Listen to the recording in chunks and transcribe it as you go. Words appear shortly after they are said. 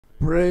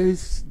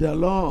Praise the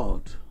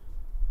Lord.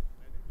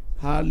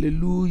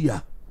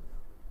 Hallelujah.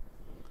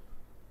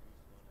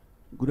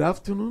 Good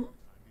afternoon,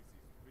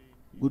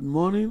 good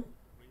morning,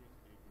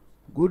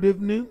 good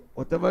evening,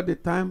 whatever the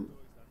time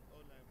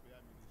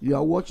you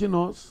are watching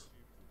us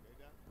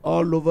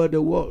all over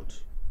the world.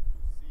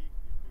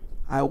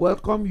 I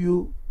welcome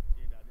you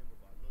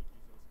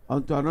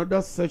onto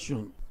another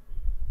session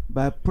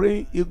by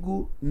Praying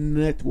Eagle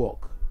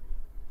Network,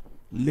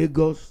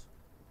 Lagos,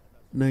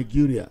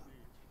 Nigeria.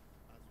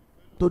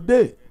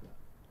 Today,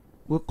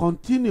 we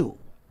continue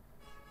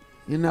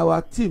in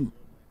our theme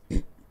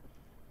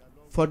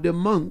for the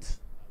month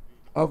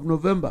of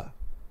November,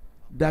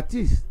 that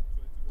is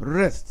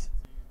rest.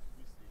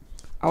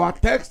 Our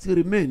text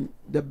remain,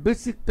 the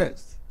basic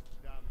text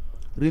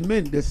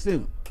remain the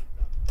same.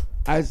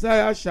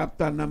 Isaiah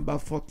chapter number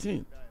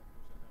 14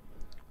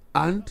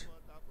 and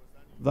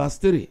verse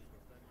 3.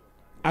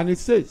 And it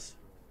says,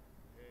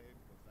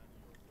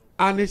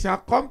 "And it shall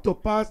come to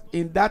pass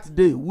in that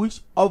day,"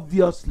 which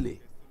obviously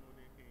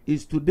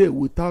is today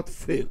without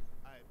fail,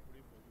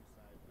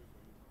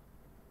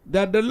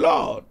 "that the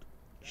Lord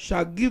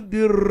shall give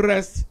thee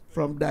rest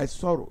from thy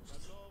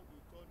sorrows."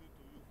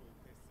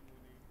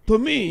 To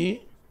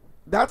me,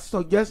 that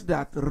suggests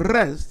that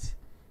rest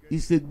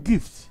is a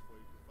gift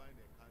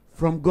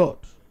from God.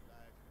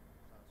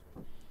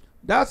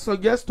 That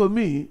suggests to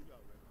me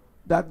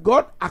that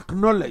God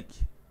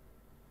acknowledged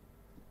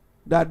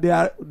that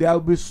there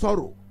will be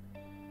sorrow.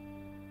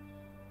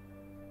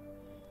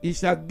 He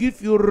shall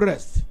give you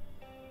rest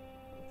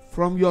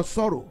from your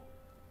sorrow.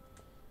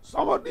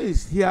 Somebody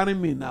is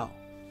hearing me now.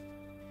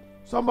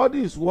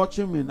 Somebody is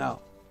watching me now.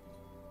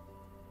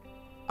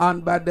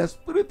 And by the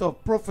spirit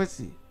of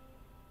prophecy,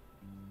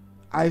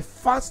 I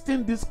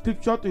fasten this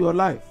scripture to your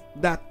life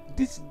that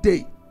this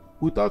day,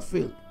 without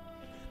fail,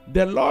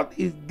 the Lord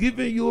is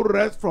giving you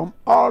rest from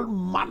all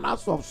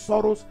manners of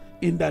sorrows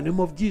in the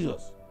name of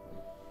Jesus.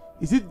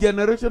 Is it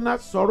generational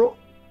sorrow,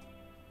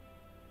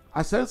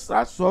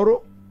 ancestral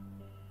sorrow,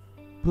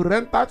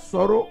 parental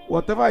sorrow,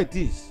 whatever it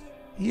is?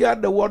 Hear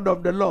the word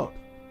of the Lord.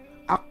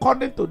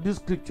 According to this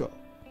scripture,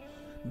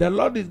 the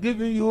Lord is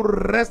giving you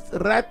rest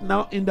right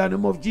now in the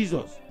name of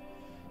Jesus.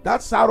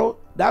 That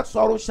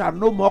sorrow shall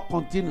no more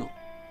continue.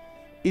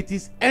 It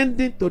is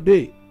ending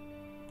today.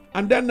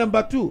 And then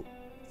number 2,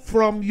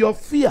 from your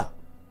fear,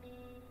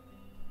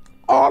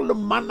 all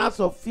manners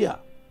of fear,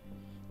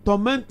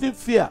 tormenting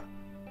fear,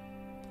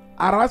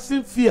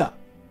 harassing fear,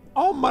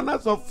 all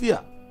manners of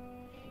fear.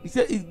 He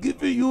said it's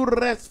giving you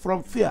rest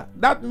from fear.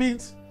 That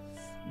means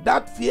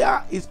that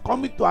fear is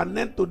coming to an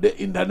end today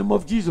in the name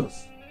of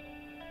Jesus.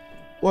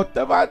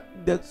 Whatever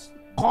the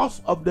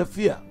cause of the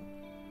fear,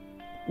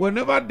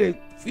 whenever the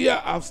fear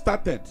has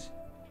started,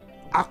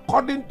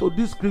 according to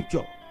this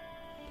scripture,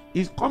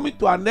 is coming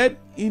to an end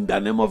in the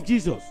name of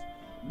Jesus.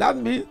 That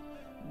means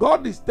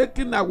God is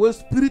taking away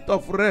spirit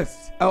of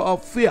rest,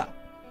 of fear,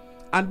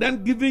 and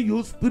then giving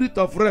you spirit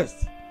of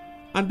rest.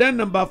 And then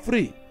number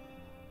 3,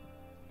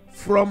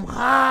 from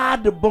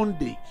hard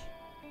bondage,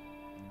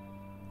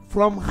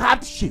 from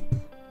hardship.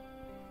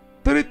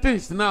 3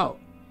 things now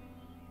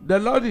the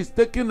Lord is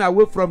taking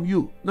away from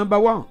you. Number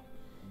 1,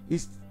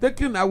 He's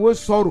taking away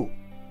sorrow,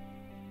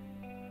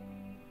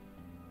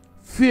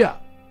 fear,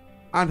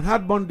 and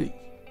hard bondage.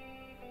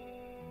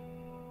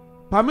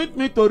 Permit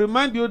me to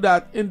remind you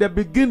that in the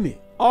beginning,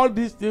 all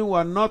these things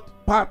were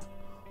not part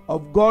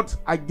of God's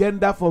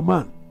agenda for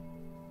man.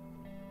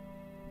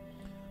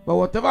 But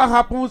whatever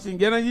happens in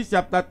Genesis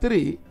chapter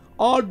 3,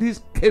 all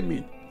this came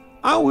in.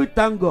 And we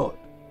thank God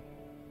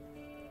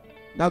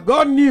that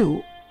God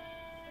knew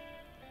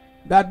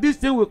that this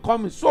thing will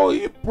come in. So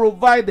He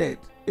provided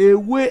a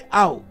way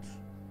out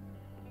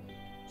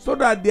so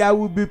that there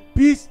will be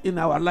peace in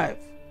our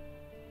life,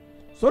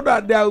 so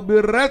that there will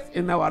be rest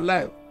in our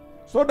life,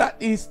 so that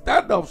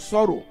instead of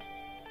sorrow,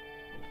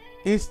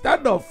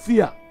 instead of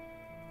fear,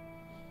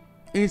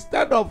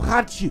 instead of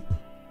hardship,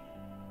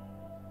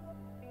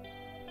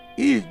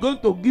 He is going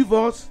to give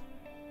us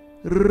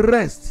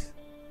rest.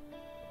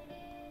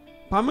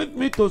 Permit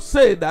me to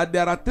say that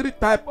there are 3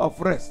 types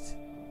of rest.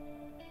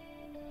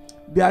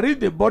 There is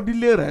the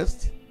bodily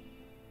rest,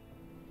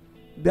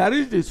 there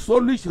is the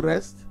soulish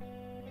rest,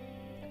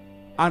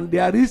 and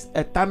there is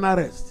eternal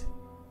rest.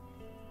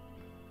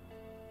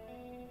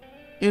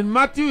 In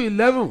Matthew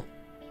 11,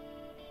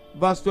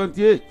 verse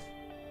 28,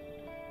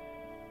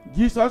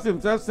 Jesus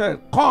Himself said,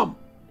 "Come,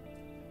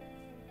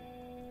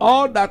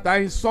 all that are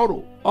in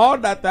sorrow, all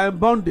that are in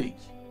bondage,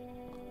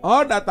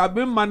 all that are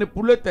being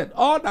manipulated,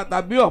 all that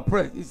are being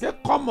oppressed." He said,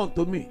 "Come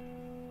unto me,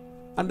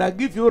 and I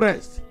give you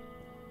rest."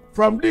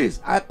 From this,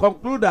 I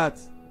conclude that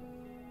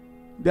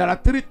there are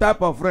 3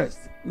 types of rest.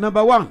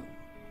 Number 1,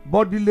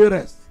 bodily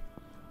rest.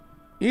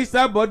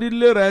 Inside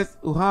bodily rest,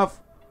 you have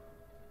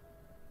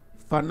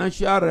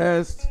financial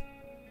rest,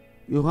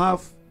 you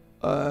have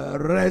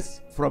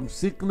rest from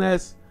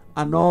sickness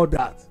and all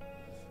that.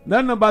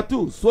 Then number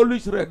 2,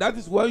 soulish rest. That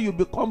is when you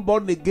become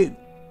born again.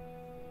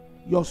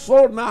 Your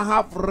soul now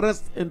have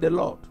rest in the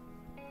Lord.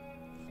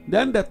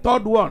 Then the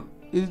third one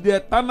is the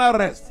eternal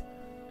rest.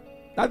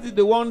 That is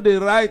the one they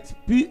write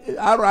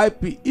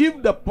RIP.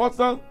 If the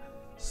person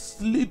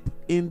sleep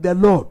in the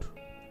Lord.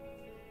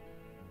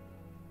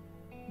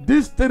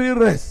 These 3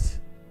 rests,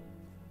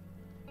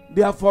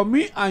 they are for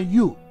me and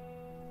you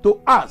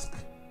to ask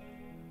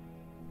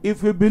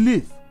if we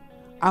believe,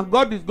 and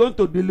God is going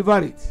to deliver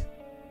it.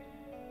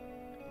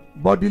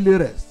 Bodily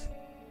rest,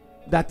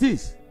 that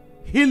is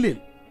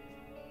healing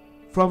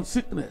from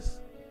sickness,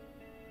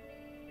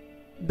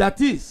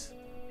 that is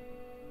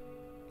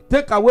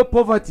take away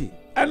poverty,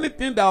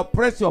 anything that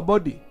oppress your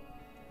body,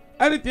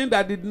 anything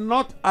that did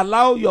not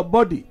allow your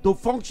body to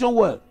function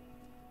well.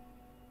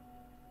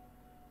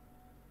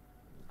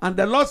 And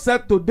the Lord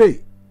said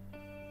today,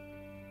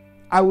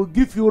 I will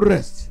give you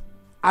rest.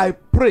 I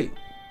pray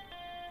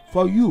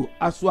for you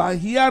as you are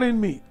hearing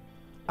me,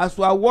 as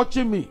you are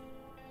watching me.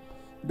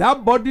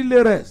 That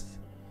bodily rest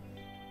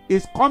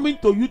is coming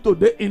to you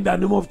today in the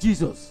name of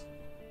Jesus.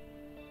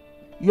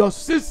 Your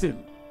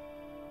season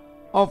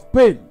of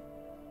pain,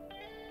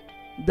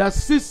 the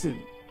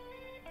season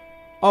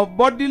of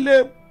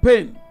bodily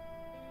pain,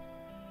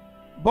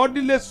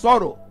 bodily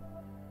sorrow,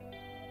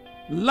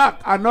 lack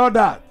and all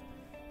that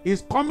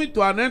is coming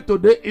to an end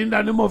today in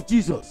the name of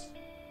Jesus.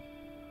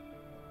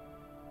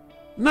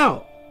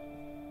 Now,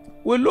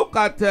 we look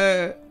at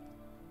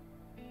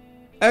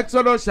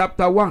Exodus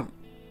chapter 1.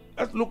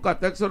 Let's look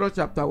at Exodus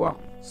chapter 1.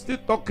 Still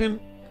talking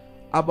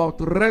about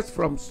rest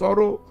from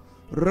sorrow,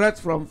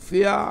 rest from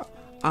fear,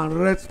 and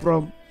rest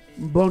from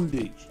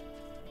bondage.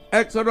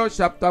 Exodus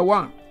chapter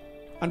 1.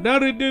 And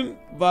then reading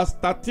verse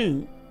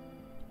 13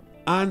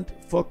 and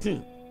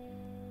 14.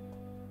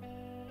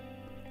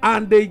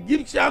 And the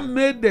Egyptian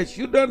made the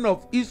children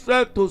of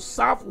Israel to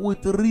serve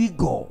with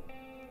rigor.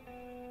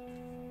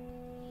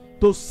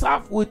 To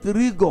serve with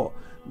rigor.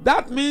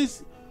 That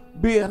means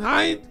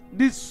behind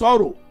this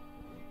sorrow,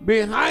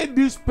 behind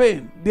this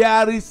pain,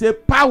 there is a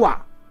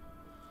power.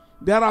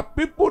 There are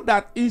people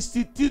that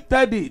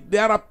instituted it.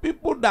 There are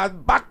people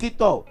that back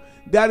it up.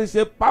 There is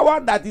a power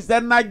that is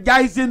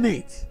energizing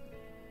it.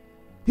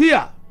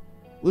 Here,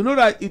 we know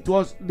that it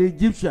was the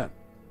Egyptian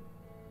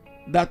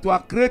that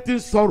were creating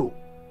sorrow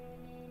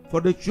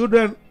for the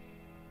children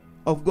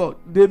of God.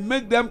 They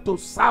make them to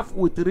serve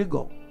with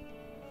rigor.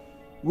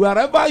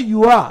 Wherever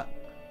you are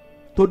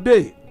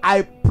today,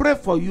 I pray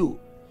for you.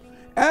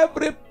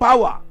 Every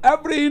power,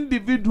 every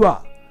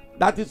individual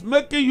that is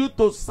making you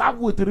to serve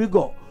with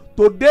rigor,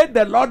 today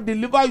the Lord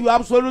deliver you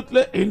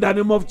absolutely in the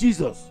name of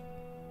Jesus.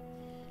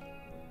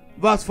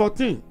 Verse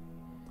 14.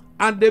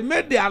 And they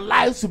made their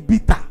lives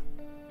bitter.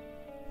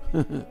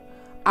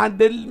 And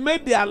they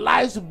made their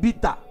lives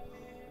bitter.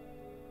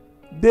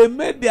 They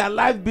made their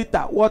life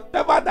bitter.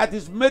 Whatever that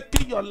is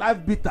making your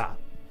life bitter,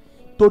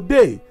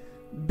 today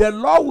the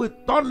Lord will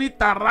turn it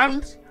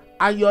around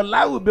and your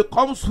life will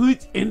become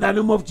sweet in the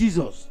name of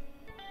Jesus.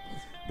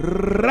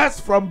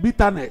 Rest from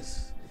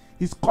bitterness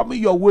is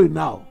coming your way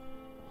now.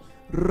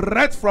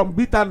 Rest from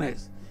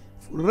bitterness.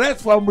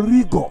 Rest from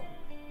rigor.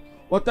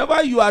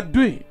 Whatever you are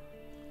doing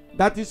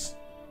that is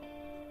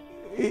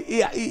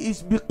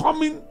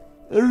becoming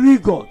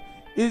rigor,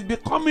 is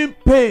becoming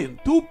pain,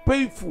 too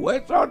painful,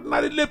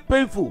 extraordinarily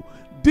painful.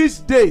 This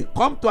day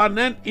come to an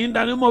end in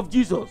the name of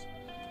Jesus.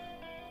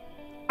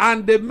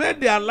 And they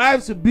made their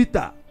lives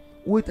bitter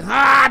with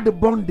hard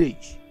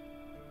bondage,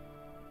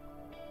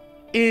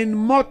 in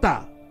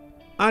mortar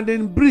and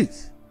in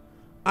bricks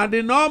and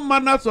in all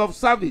manners of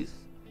service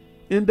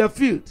in the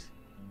field.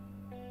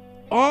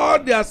 All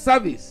their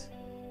service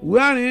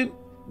wherein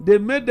they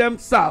made them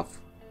serve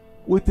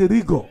with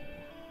rigor.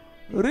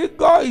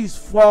 Rigor is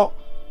for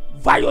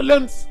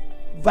violent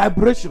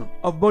vibration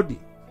of body.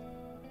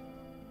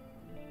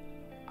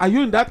 Are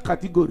you in that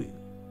category?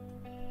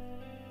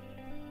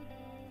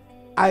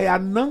 I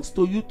announce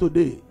to you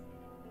today,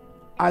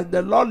 as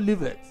the Lord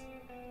liveth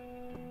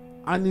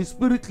and His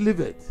Spirit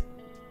liveth,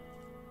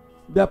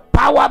 the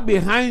power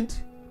behind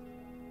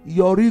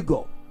your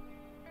rigor,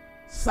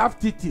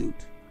 certitude,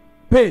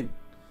 pain,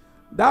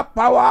 that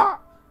power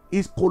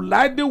is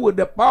colliding with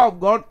the power of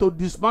God to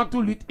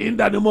dismantle it in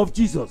the name of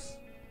Jesus.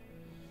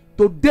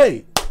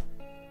 Today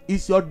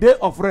is your day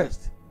of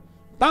rest.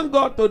 Thank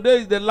God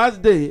today is the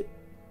last day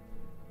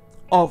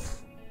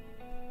of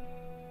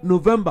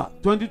November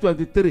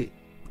 2023.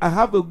 I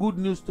have a good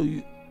news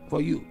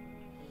for you.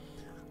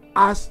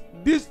 As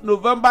this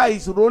November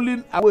is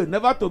rolling away,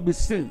 never to be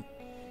seen,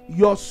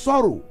 your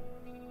sorrow,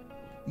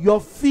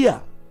 your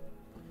fear,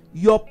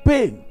 your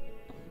pain,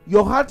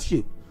 your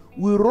hardship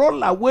will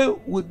roll away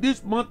with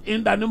this month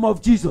in the name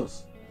of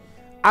Jesus.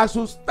 As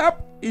you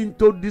step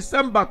into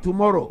December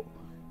tomorrow,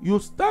 you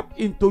step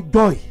into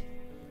joy,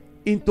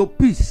 into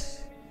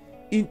peace,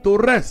 into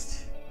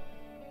rest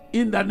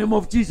in the name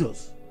of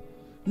Jesus.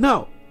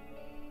 Now,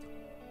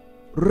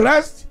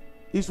 rest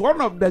is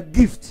one of the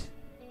gifts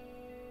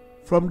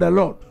from the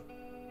Lord.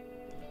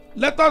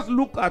 Let us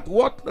look at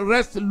what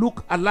rest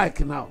look alike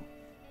now.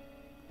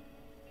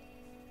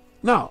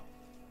 Now,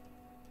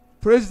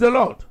 praise the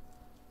Lord.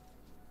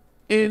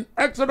 In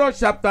Exodus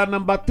chapter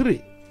number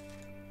 3,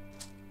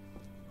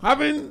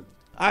 having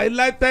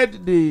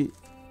highlighted the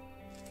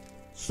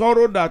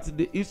sorrow that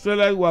the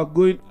Israelites were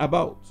going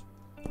about.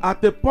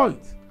 At a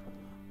point,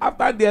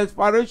 after the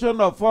expiration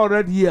of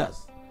 400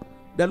 years,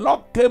 the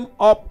Lord came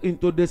up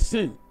into the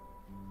scene,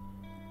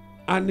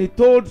 and he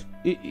told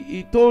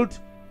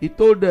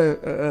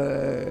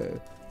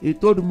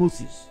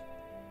Moses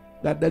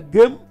that the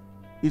game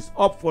is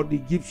up for the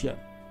Egyptian.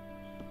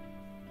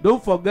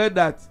 Don't forget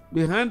that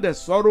behind the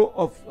sorrow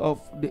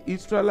of the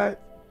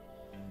Israelites,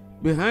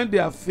 behind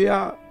their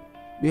fear,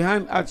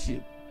 behind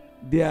hardship,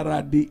 there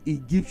are the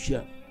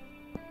Egyptians.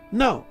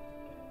 Now,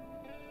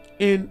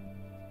 in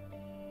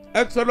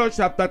Exodus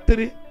chapter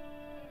 3,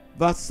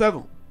 verse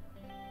 7,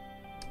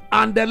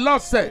 and the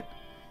Lord said,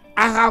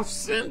 I have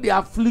seen the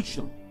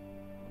affliction.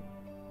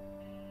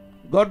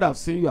 God has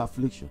seen your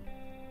affliction.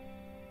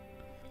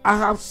 I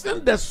have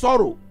seen the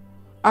sorrow.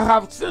 I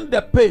have seen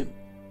the pain.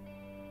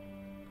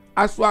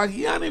 As you are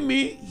hearing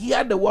me,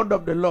 hear the word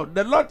of the Lord.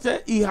 The Lord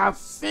said he has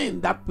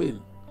seen that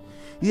pain.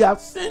 He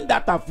has seen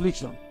that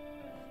affliction.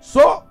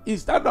 So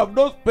instead of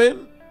those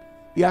pain,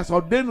 he has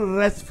ordained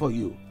rest for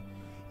you.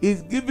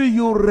 He's giving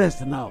you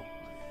rest now.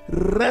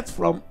 Rest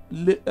from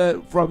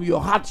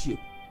your hardship.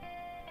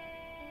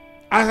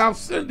 I have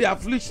seen the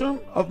affliction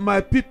of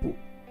my people,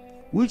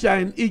 which are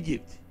in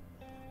Egypt,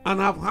 and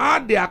have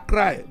heard their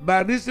cry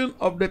by reason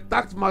of the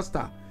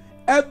taxmaster.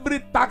 Every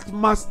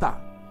taxmaster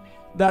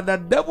that the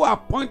devil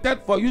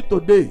appointed for you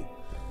today,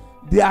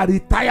 they are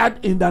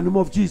retired in the name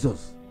of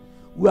Jesus.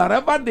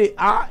 Wherever they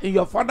are, in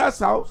your father's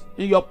house,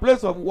 in your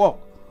place of work,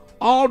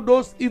 all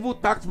those evil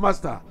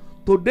taxmasters,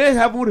 today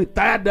heaven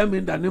retired them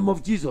in the name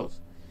of Jesus.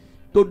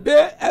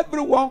 Today,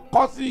 everyone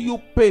causing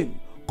you pain,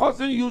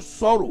 causing you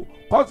sorrow,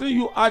 causing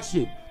you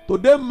hardship,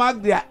 today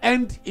mark their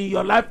end in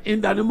your life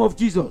in the name of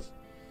Jesus.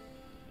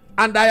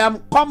 And I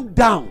am come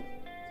down.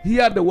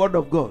 Hear the word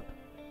of God.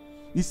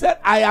 He said,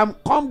 I am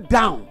come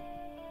down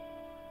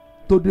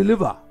to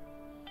deliver.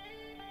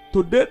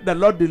 Today the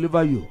Lord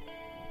deliver you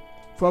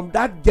from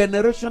that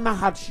generational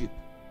hardship,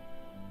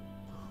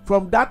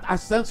 from that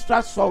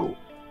ancestral sorrow,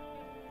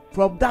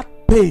 from that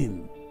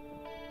pain,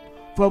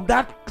 from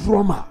that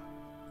trauma.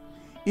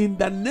 In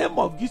the name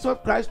of Jesus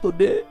Christ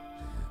today,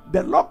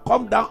 the Lord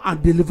come down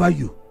and deliver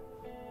you.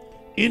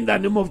 In the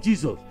name of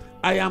Jesus,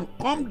 I am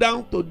come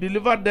down to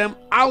deliver them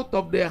out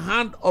of the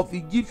hand of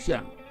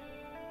Egyptian.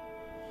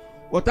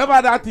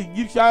 Whatever that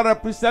Egyptian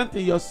represents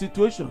in your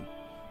situation,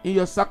 in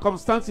your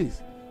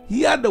circumstances,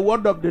 hear the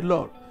word of the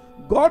Lord.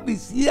 God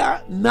is here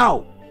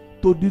now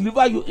to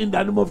deliver you in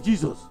the name of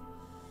Jesus.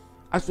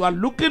 As you are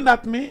looking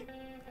at me,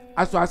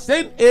 as you are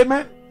saying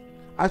amen,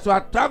 as you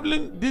are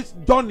traveling this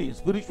journey,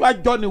 spiritual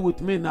journey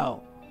with me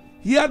now,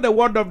 hear the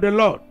word of the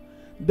Lord.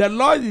 The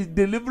Lord is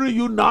delivering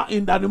you now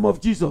in the name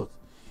of Jesus.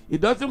 It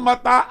doesn't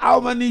matter how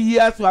many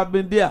years you have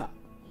been there.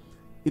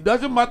 It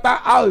doesn't matter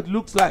how it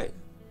looks like.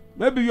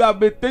 Maybe you have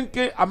been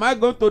thinking, am I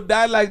going to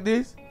die like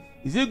this?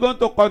 Is it going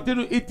to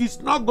continue? It is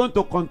not going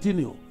to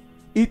continue.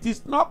 It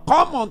is not.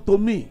 Come unto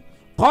me.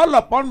 Call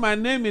upon my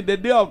name in the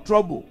day of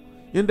trouble,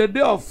 in the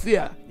day of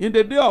fear, in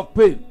the day of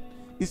pain.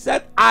 He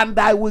said, and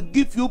I will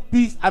give you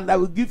peace and I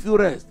will give you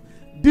rest.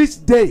 This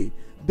day,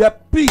 the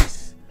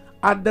peace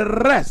and the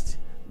rest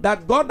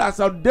that God has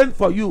ordained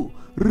for you,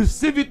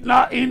 receive it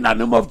now in the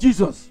name of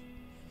Jesus.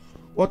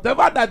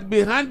 Whatever that's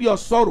behind your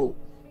sorrow,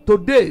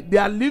 today they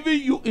are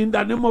leaving you in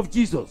the name of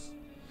Jesus.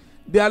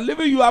 They are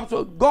leaving you up.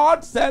 So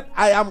God said,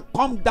 I am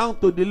come down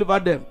to deliver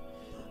them.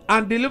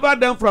 And deliver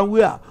them from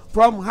where?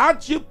 From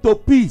hardship to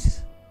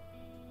peace.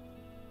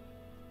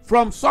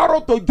 From sorrow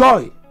to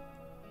joy.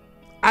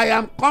 I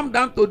am come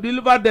down to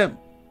deliver them.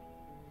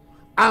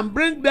 And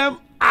bring them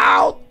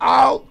out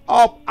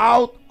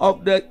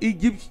of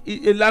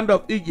the land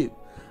of Egypt.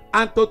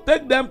 And to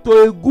take them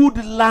to a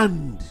good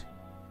land.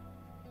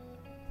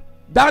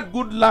 That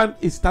good land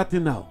is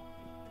starting now.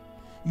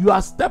 You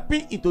are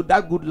stepping into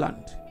that good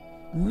land.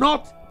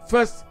 Not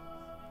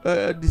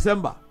 1st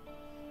December,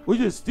 which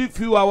is still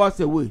few hours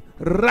away.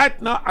 Right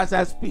now as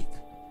I speak.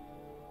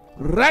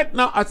 Right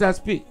now as I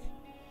speak.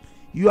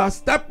 You are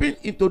stepping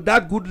into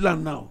that good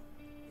land now.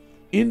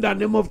 In the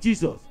name of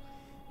Jesus.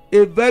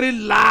 A very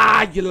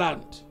large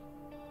land.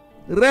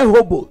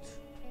 Rehoboth.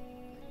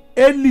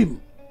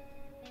 Elim.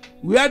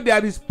 Where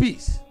there is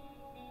peace.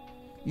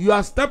 You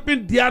are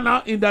stepping there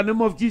now in the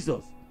name of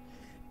Jesus.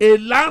 A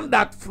land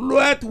that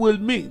floweth with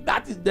me.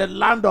 That is the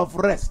land of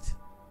rest.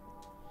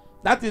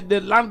 That is the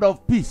land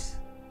of peace.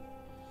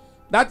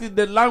 That is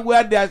the land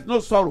where there is no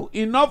sorrow.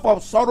 Enough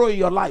of sorrow in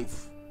your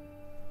life.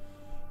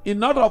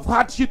 Enough of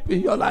hardship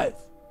in your life.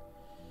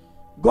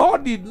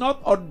 God did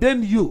not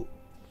ordain you.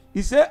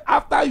 He said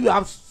after you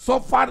have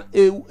suffered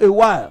a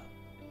while,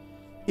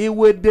 He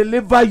will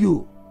deliver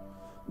you.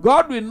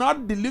 God will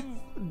not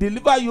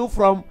deliver you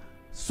from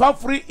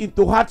suffering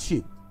into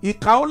hardship. He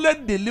can only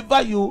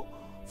deliver you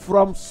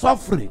from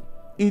suffering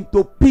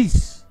into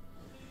peace.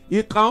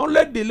 He can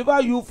only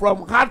deliver you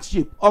from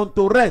hardship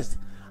unto rest.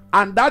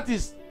 And that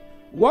is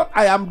what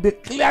I am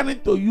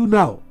declaring to you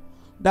now.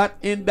 That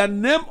in the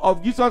name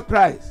of Jesus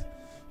Christ,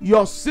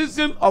 your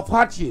season of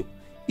hardship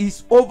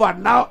is over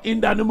now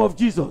in the name of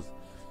Jesus.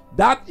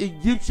 That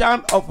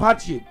Egyptian of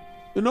hardship,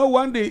 You know,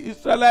 when the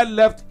Israelites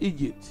left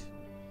Egypt,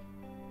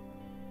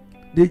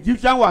 the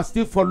Egyptians were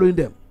still following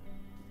them,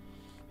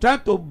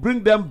 trying to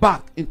bring them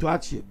back into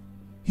hardship.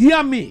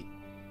 Hear me,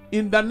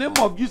 in the name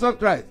of Jesus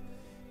Christ.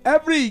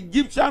 Every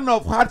Egyptian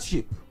of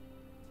hardship,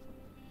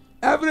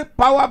 every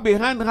power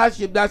behind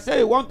hardship that say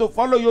he want to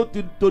follow you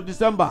to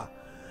December,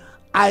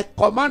 I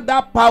command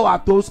that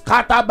power to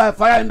scatter by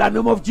fire in the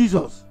name of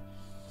Jesus.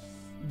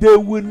 They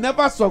will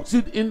never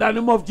succeed in the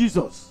name of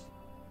Jesus.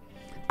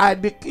 I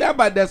declare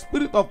by the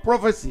spirit of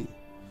prophecy,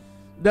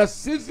 the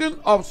season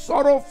of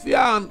sorrow, fear,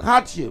 and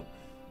hardship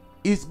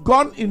is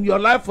gone in your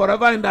life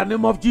forever in the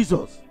name of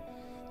Jesus.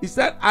 He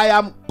said, I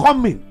am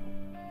coming.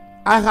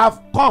 I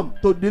have come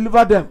to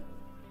deliver them.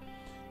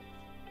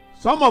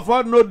 Some of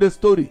us know the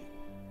story.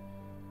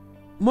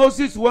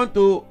 Moses went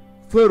to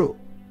Pharaoh,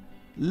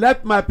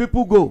 let my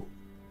people go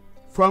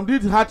from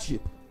this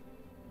hardship,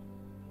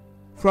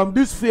 from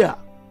this fear,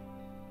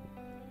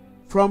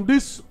 from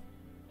this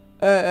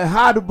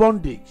hard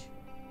bondage,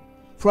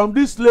 from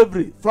this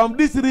slavery, from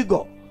this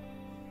rigor.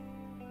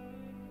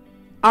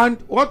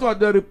 And what was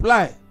the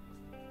reply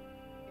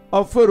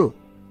of Pharaoh?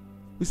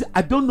 He said,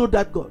 I don't know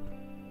that God.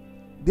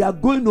 They are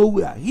going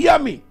nowhere. Hear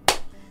me.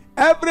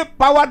 Every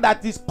power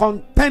that is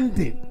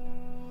contending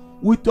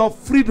with your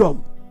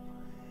freedom,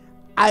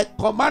 I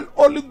command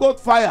Holy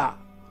Ghost fire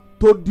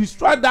to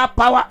destroy that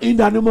power in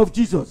the name of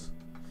Jesus.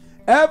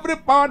 Every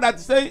power that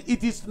is saying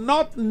it is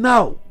not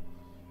now,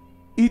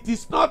 it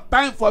is not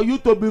time for you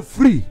to be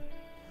free,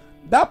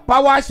 that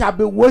power shall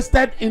be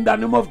wasted in the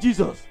name of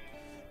Jesus.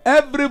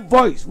 Every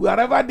voice,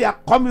 wherever they are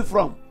coming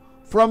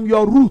from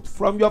your root,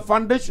 from your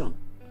foundation,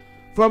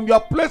 from your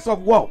place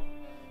of work,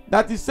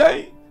 that is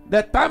saying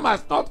the time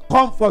has not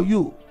come for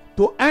you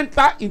to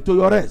enter into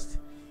your rest.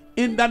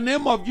 In the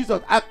name of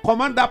Jesus, I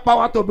command that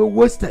power to be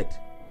wasted.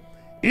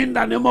 In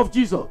the name of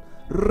Jesus,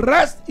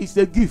 rest is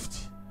a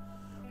gift.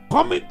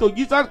 Coming to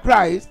Jesus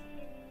Christ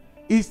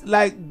is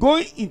like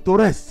going into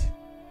rest.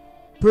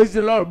 Praise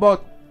the Lord.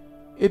 But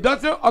it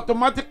doesn't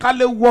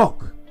automatically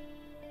work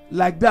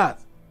like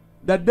that.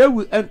 The day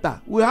we enter,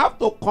 we have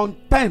to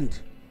contend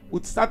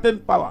with certain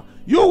power.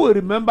 You will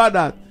remember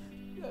that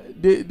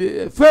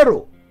the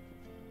Pharaoh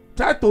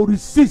tried to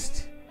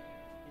resist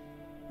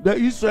the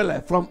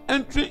Israelites from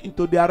entering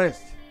into their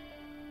rest.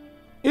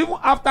 Even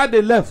after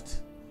they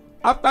left,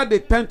 after the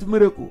 10th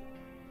miracle,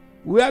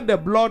 where the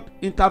blood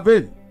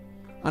intervened,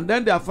 and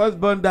then their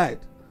firstborn died,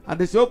 and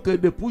they said, okay,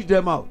 they pushed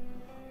them out.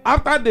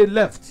 After they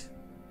left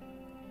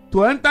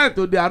to enter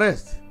into their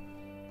rest,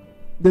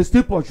 they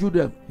still pursued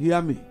them.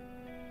 Hear me.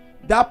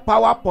 That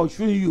power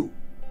pursuing you,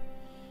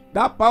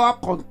 that power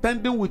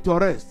contending with your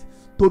rest,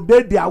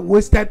 today they are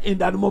wasted in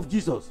the name of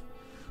Jesus.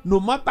 No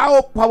matter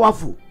how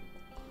powerful,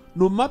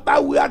 no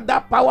matter where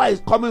that power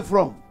is coming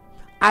from,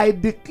 I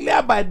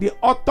declare by the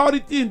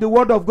authority in the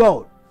word of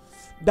God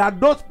that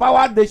those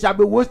powers, they shall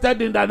be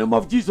wasted in the name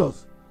of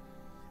Jesus.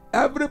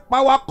 Every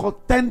power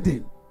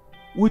contending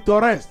with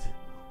your rest,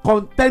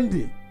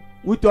 contending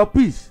with your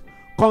peace,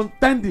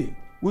 contending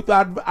with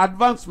your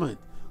advancement,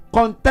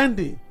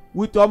 contending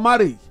with your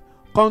marriage,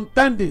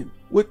 contending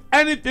with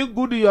anything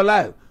good in your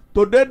life,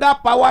 today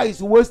that power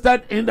is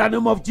wasted in the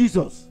name of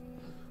Jesus.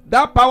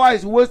 That power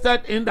is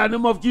wasted in the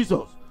name of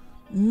Jesus.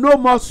 No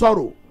more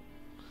sorrow,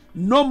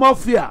 no more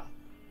fear,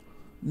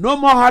 no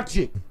more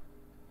hardship,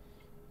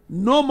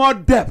 no more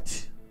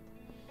debt.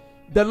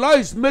 The Lord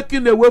is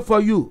making a way for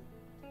you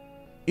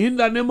in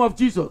the name of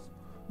Jesus.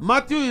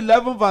 Matthew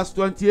 11 verse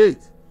 28.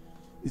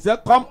 He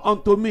said, come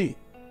unto me,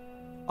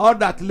 all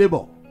that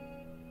labor.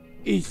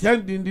 He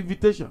sent the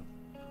invitation.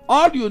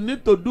 All you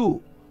need to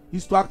do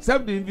is to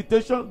accept the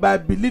invitation by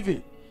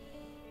believing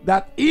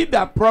that he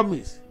that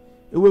promised,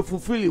 he will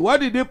fulfill it.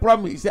 What did he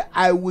promise? He said,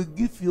 I will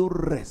give you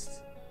rest.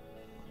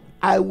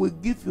 I will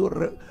give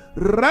you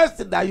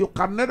rest that you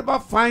can never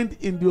find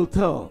in the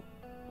hotel.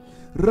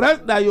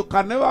 Rest that you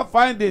can never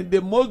find in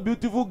the most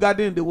beautiful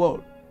garden in the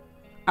world.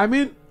 I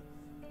mean,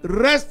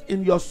 rest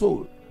in your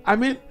soul. I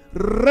mean,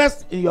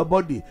 rest in your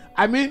body.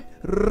 I mean,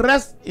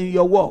 rest in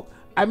your work.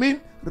 I mean,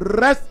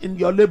 rest in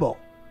your labor.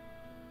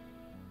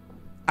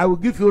 I will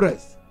give you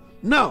rest.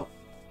 Now,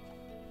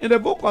 in the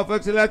book of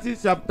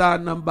Ecclesiastes chapter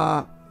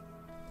number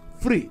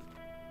 3.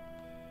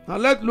 Now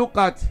let's look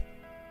at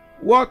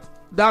what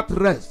that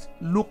rest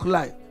look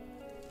like.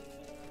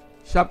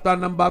 Chapter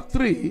number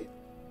 3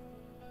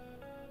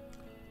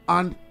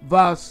 and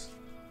verse.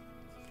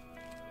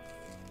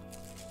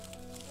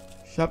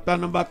 Chapter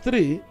number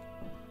 3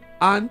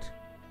 and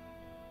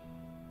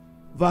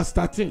verse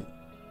 13.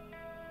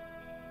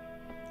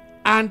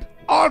 And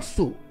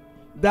also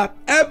that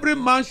every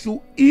man should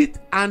eat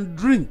and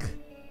drink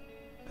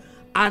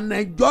and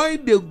enjoy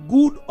the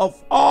good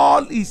of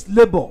all his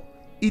labor.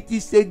 It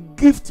is a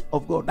gift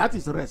of God. That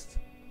is rest.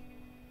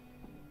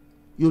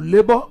 You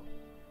labor,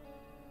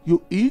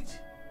 you eat,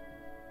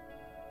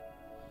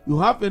 you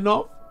have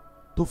enough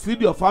to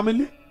feed your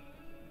family,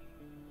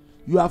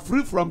 you are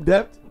free from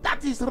debt.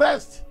 That is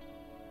rest.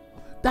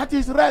 That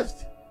is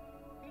rest.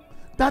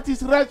 That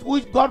is rest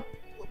which God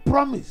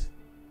promised.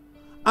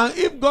 And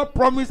if God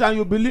promised and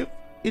you believe,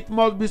 It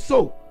must be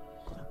so.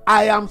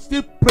 I am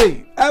still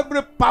praying.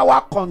 Every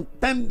power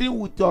contending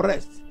with your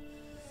rest,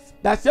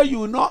 that say you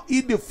will not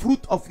eat the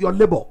fruit of your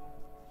labor.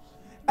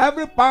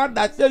 Every power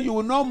that say you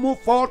will not move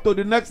forward to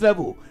the next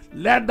level,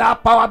 let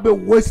that power be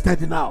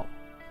wasted now.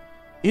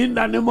 In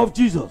the name of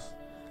Jesus,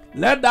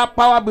 let that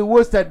power be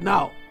wasted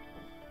now.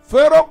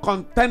 Pharaoh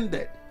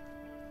contended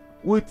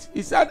with,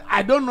 he said,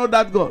 I don't know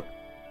that God.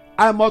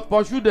 I must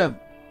pursue them.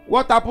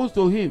 What happens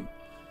to him?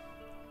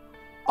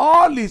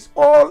 All his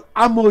old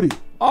armory,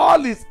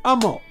 all his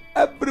armor,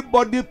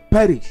 everybody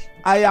perish.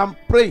 I am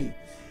praying.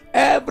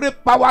 Every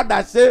power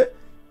that say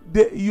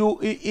you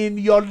in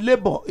your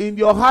labor, in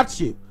your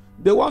hardship,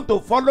 they want to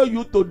follow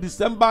you to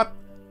December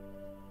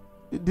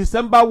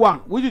 1,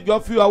 which is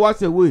just few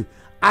hours away.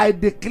 I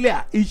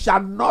declare it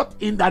shall not,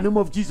 in the name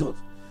of Jesus.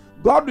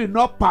 God will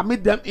not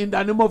permit them in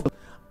the name of Jesus.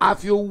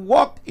 As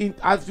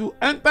you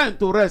enter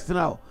into rest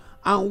now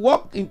and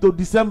walk into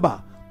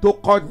December to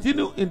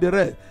continue in the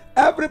rest,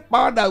 every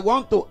power that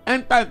want to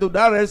enter into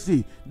that rest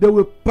sea, they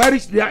will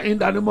perish there in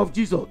the name of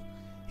Jesus.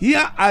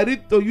 Here I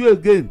read to you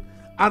again,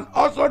 and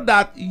also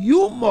that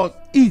you must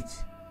eat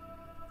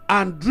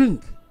and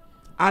drink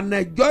and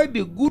enjoy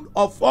the good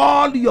of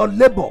all your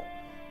labor.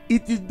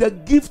 It is the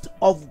gift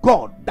of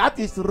God. That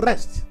is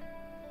rest.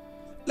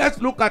 Let's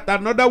look at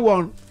another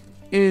one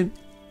in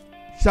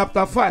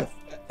chapter 5.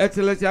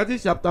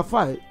 Ecclesiastes chapter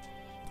 5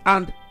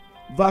 and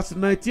verse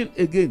 19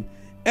 again.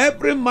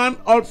 Every man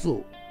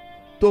also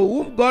to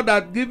whom God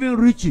has given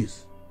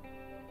riches,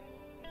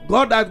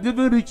 God has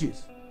given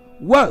riches,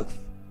 wealth,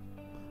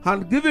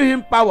 and given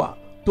him power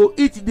to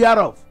eat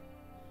thereof.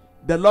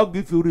 The Lord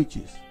give you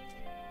riches.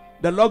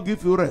 The Lord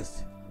give you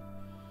rest.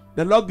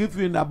 The Lord give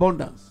you in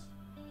abundance.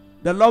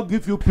 The Lord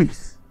give you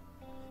peace.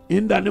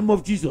 In the name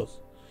of Jesus.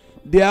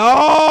 They are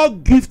all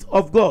gifts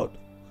of God.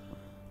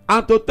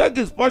 And to take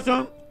his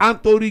portion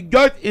and to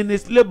rejoice in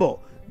his labor,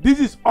 this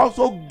is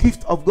also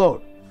gift of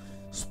God.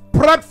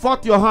 Spread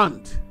forth your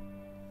hand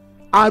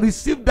and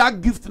receive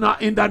that gift now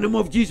in the name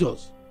of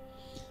Jesus.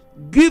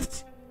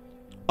 Gift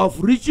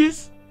of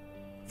riches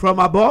from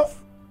above,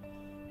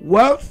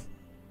 wealth,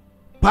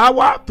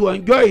 power to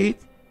enjoy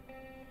it,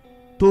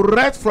 to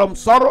rest from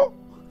sorrow.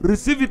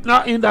 Receive it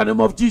now in the name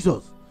of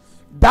Jesus.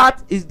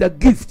 That is the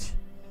gift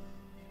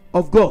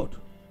of God.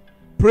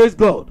 Praise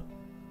God.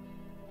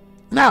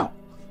 Now,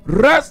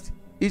 rest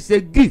is a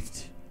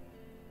gift.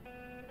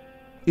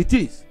 It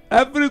is.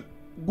 Every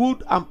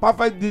good and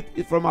perfect gift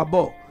is from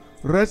above.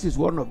 Rest is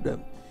one of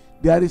them.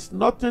 There is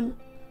nothing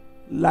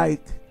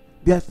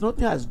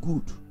as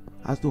good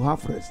as to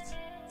have rest.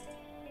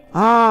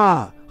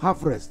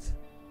 Have rest.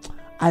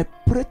 I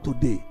pray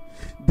today,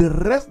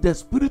 the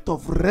spirit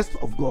of rest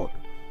of God,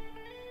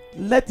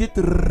 let it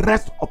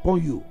rest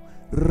upon you,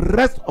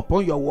 rest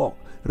upon your work,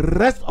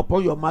 rest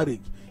upon your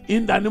marriage.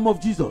 In the name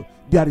of Jesus,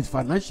 there is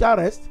financial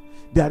rest,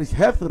 there is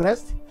health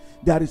rest,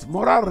 there is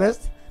moral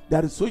rest,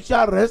 there is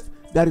social rest,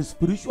 there is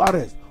spiritual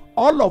rest.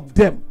 All of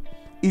them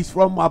is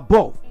from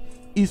above,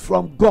 is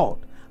from God.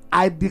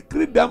 I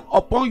decree them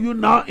upon you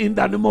now in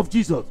the name of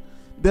Jesus.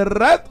 The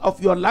rest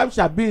of your life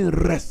shall be in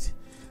rest.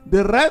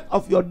 The rest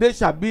of your day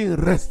shall be in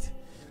rest.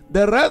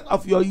 The rest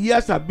of your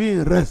year shall be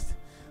in rest.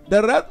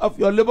 The rest of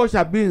your labor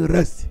shall be in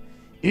rest.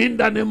 In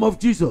the name of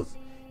Jesus.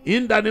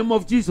 In the name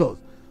of Jesus.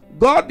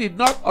 God did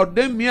not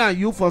ordain me and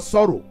you for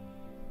sorrow,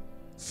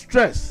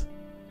 stress,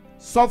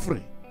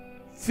 suffering,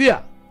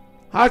 fear,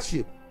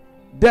 hardship,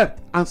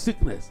 death, and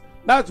sickness.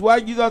 That's why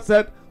Jesus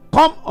said,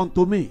 come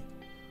unto me.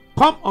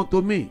 Come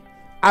unto me.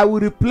 I will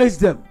replace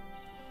them.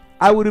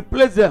 I will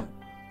replace them.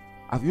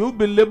 Have you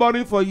been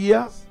laboring for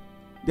years?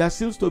 There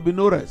seems to be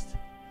no rest.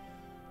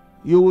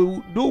 You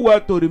will do well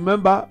to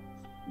remember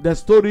the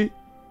story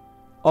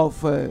of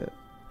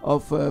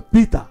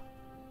Peter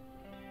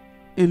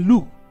in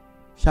Luke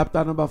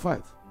chapter number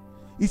 5.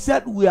 He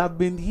said, we have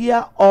been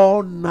here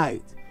all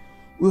night.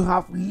 We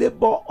have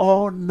labored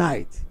all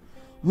night.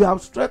 We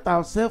have stretched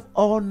ourselves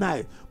all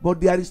night, but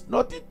there is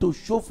nothing to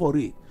show for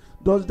it.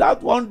 Does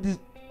that one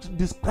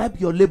describe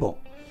your labor?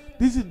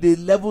 This is the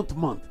 11th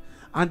month,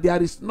 and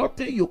there is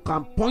nothing you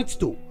can point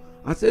to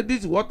and say,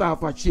 this is what I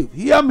have achieved.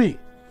 Hear me.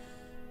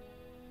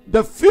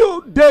 The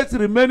few days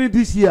remaining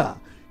this year,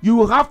 you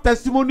will have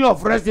testimony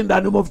of rest in the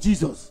name of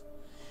Jesus.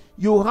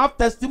 You will have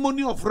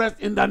testimony of rest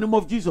in the name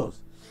of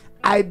Jesus.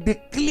 I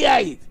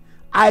declare it.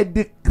 I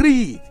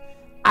decree it.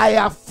 I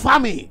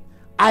affirm it.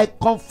 I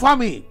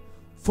confirm it.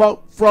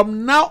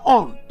 From now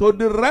on to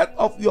the rest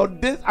of your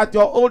days at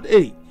your old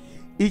age,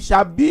 it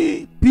shall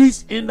be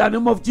peace in the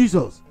name of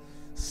Jesus.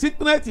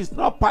 Sickness is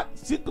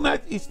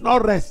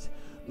not rest.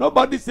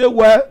 Nobody say,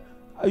 well,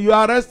 you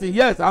are resting.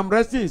 Yes, I'm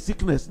resting in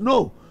sickness.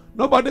 No.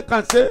 Nobody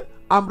can say,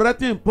 I'm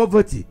resting in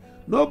poverty.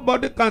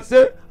 Nobody can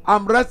say,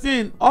 I'm resting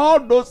in. All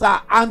those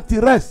are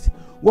anti-rest.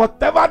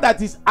 Whatever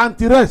that is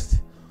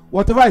anti-rest,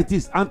 whatever it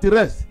is,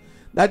 anti-rest,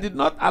 that did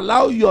not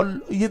allow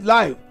your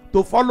life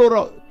to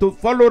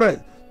follow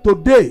rest.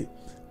 Today,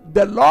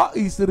 the Lord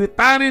is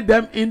returning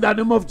them in the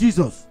name of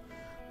Jesus.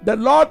 The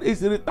Lord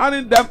is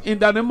returning them in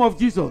the name of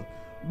Jesus.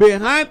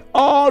 Behind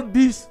all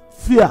this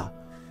fear,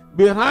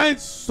 behind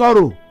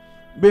sorrow,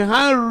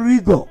 behind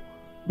rigor,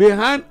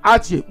 behind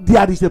hardship,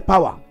 there is a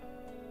power.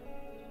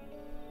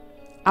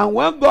 And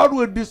when God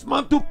will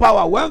dismantle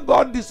power, when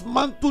God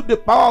dismantled the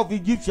power of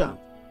Egyptians,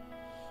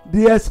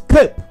 they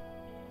escape.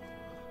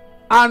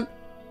 And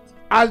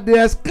as they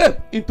escape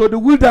into the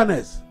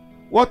wilderness,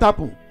 what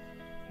happened?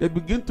 They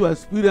begin to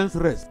experience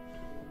rest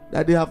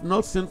that they have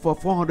not seen for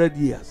 400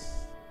 years.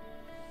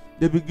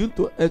 They begin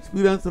to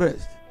experience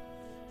rest.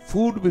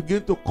 Food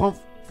begin to come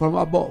from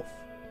above.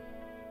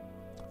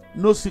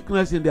 No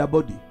sickness in their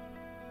body.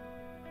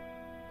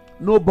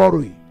 No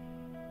borrowing.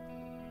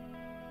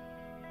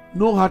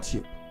 No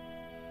hardship.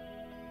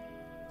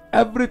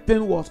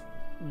 Everything was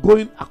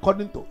going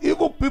according to.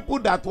 Even people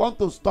that want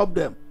to stop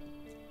them,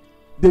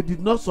 they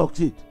did not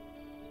succeed.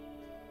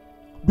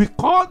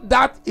 Because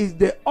that is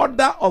the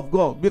order of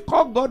God.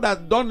 Because God has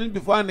done it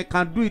before and He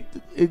can do it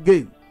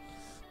again.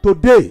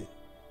 Today,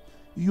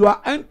 you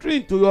are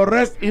entering into your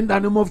rest in the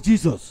name of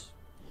Jesus.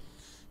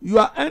 You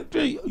are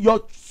entering,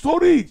 your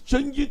story is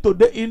changing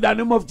today in the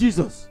name of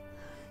Jesus.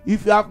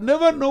 If you have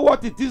never known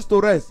what it is to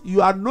rest,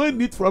 you are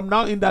knowing it from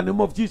now in the name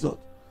of Jesus.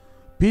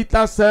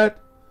 Peter said,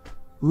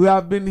 we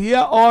have been here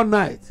all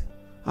night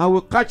and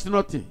we catch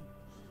nothing.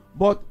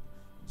 But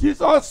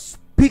Jesus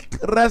speak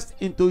rest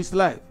into his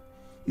life.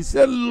 He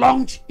said,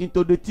 launch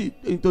into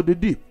the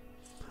deep.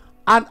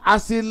 And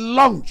as he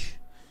launched,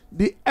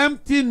 the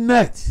empty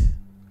net,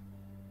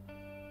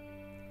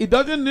 it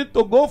doesn't need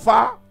to go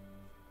far.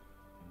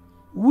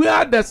 We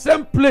are the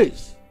same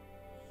place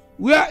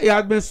where he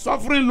has been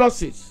suffering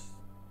losses.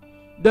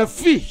 The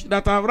fish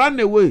that have run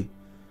away,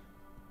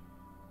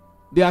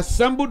 they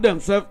assembled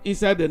themselves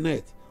inside the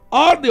net.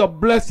 All your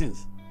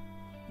blessings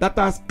that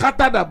are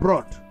scattered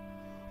abroad,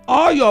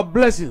 all your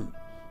blessings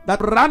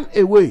that ran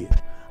away,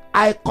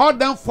 I call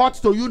them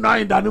forth to you now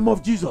in the name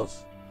of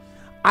Jesus.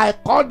 I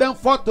call them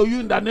forth to you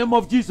in the name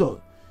of Jesus.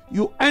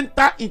 You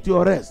enter into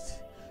your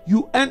rest.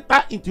 You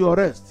enter into your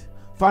rest.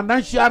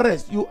 Financial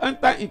rest. You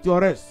enter into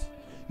your rest.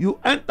 You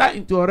enter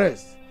into your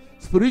rest.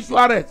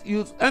 Spiritual rest.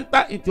 You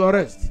enter into your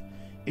rest.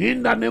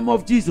 In the name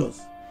of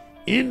Jesus.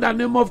 In the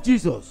name of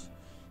Jesus.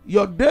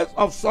 Your days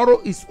of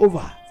sorrow is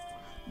over.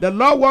 The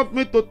Lord wants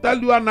me to tell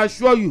you and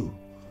assure you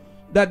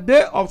that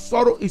day of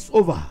sorrow is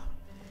over.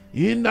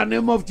 In the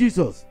name of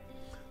Jesus.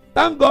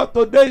 Thank God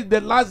today is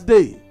the last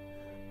day.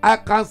 I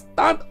can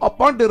stand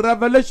upon the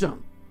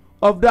revelation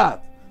of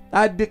that.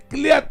 I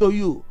declare to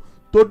you,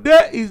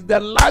 today is the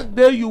last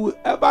day you will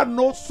ever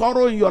know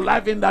sorrow in your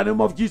life in the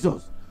name of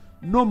Jesus.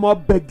 No more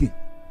begging.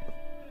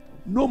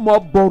 No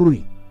more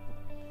borrowing.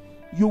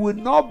 You will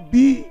not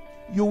be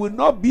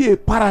a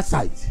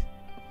parasite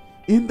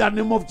in the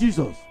name of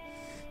Jesus.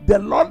 The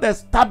Lord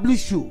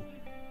establish you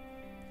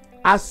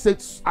as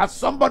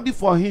somebody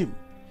for him.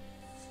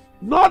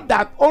 Not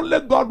that only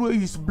God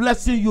is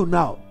blessing you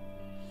now.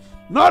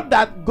 Not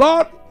that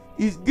God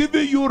is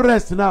giving you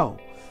rest now.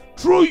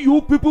 Through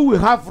you, people will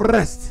have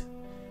rest.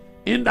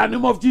 In the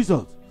name of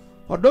Jesus.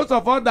 For those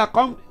of us that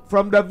come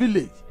from the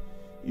village,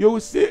 you will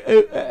see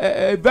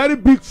a very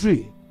big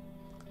tree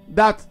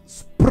that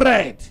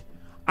spread.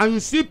 And you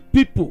see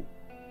people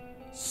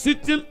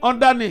sitting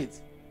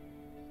underneath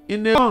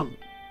in the sun.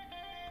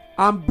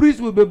 And breeze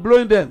will be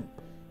blowing them.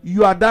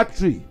 You are that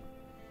tree.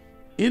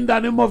 In the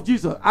name of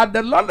Jesus. And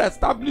the Lord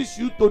establish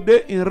you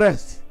today in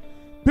rest.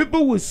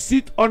 People will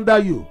sit under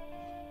you.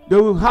 They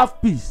will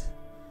have peace.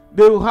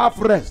 They will have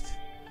rest.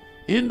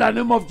 In the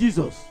name of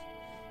Jesus.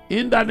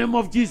 In the name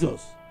of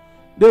Jesus.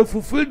 They will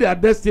fulfill their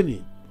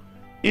destiny.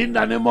 In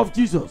the name of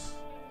Jesus.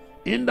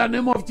 In the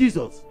name of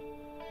Jesus.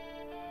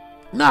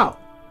 Now,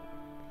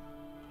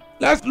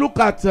 let's look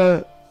at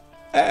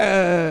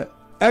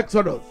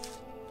Exodus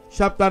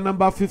chapter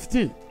number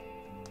 15.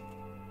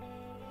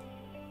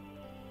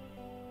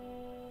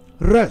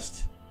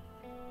 Rest.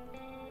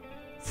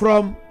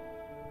 From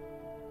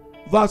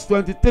verse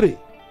 23.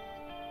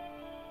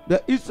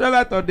 The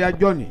Israelites on their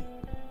journey,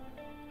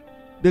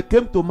 they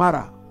came to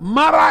Mara.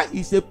 Mara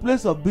is a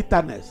place of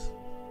bitterness.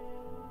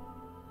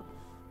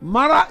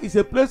 Mara is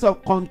a place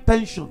of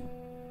contention.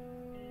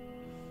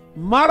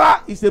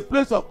 Mara is a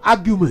place of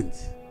argument.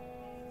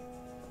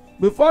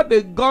 Before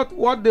they got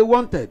what they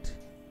wanted,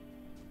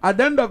 at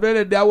the end of the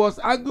day, there was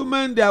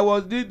argument, there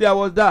was this, there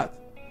was that.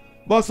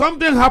 But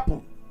something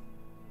happened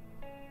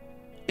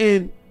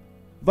in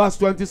verse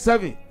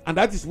 27, and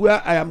that is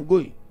where I am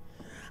going.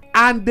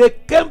 And they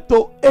came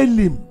to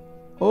Elim.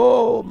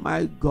 Oh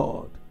my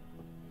God.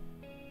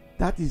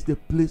 That is the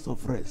place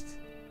of rest.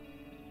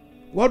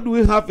 What do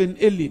we have in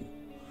Elim?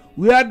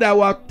 Where there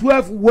were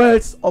 12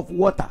 wells of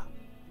water.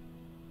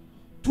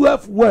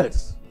 12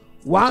 wells.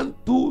 1,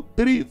 2,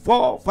 3,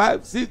 4,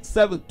 5, 6,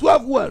 7.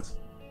 12 wells.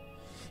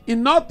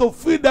 Enough to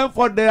feed them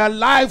for their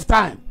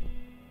lifetime.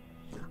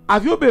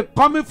 Have you been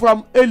coming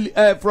from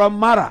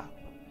Mara?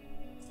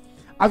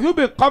 Have you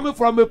been coming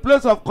from a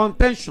place of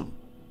contention?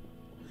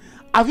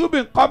 Have you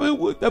been coming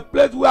with a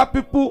place where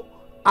people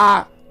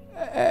are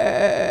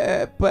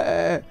they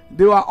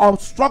were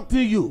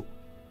obstructing you?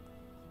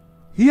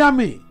 Hear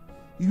me.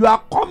 You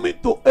are coming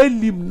to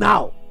Elim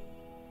now.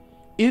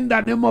 in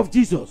the name of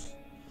Jesus.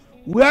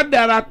 Where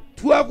there are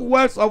 12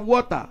 wells of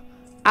water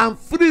and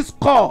 70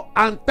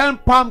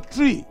 palm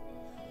trees.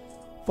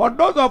 For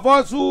those of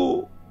us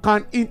who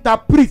can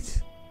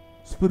interpret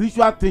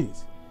spiritual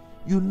things,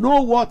 you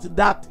know what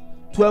that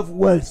 12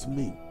 wells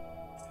mean.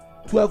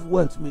 12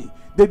 wells mean.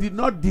 They did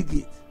not dig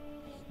it.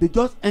 They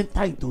just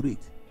enter into it.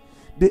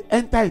 They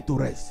enter into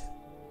rest.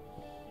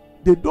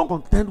 They don't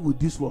contend with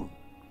this one.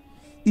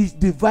 It's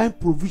divine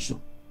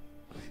provision,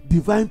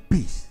 divine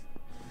peace,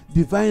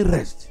 divine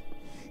rest.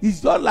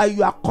 It's just like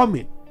you are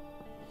coming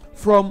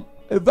from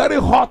a very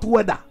hot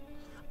weather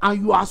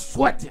and you are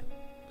sweating,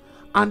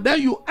 and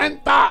then you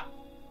enter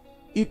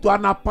into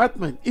an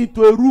apartment,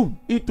 into a room,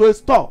 into a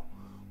store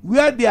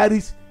where there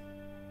is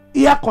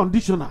air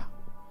conditioner,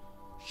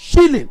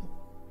 chilling,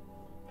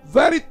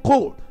 very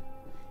cold.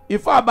 In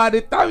fact, by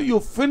the time you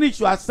finish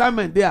your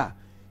assignment there,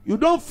 you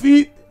don't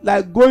feel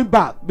like going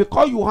back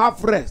because you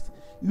have rest.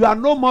 You are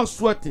no more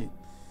sweating.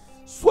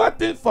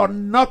 Sweating for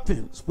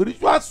nothing.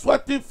 Spiritual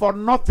sweating for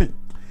nothing.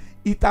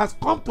 It has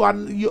come to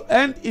an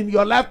end in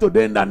your life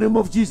today in the name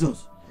of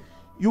Jesus.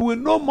 You will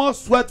no more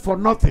sweat for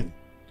nothing.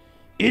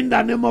 In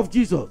the name of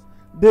Jesus.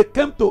 They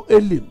came to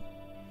Elim.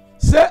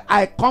 Say,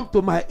 I come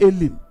to my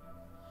Elim.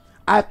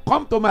 I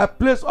come to my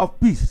place of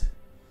peace.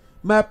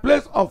 My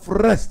place of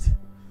rest.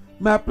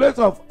 My place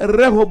of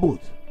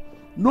Rehoboth.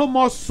 No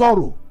more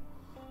sorrow.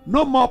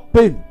 No more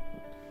pain.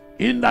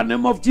 In the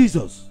name of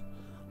Jesus.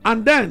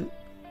 And then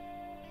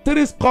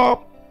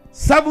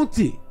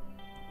 70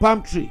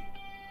 palm tree.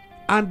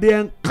 And they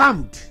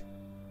encamped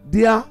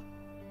there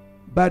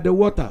by the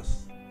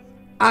waters.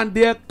 And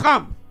they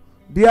encamped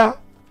there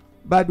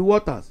by the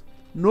waters.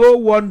 No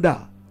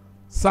wonder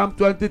Psalm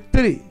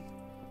 23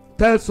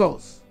 tells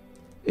us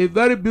a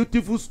very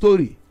beautiful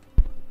story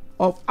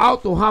of how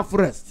to have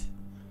rest.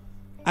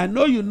 I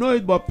know you know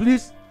it, but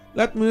please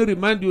let me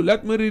remind you.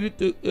 Let me read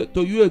it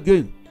to you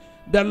again.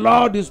 The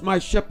Lord is my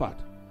shepherd.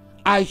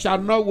 I shall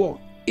not want.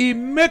 He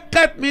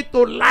maketh me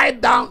to lie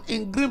down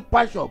in green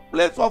pasture,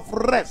 place of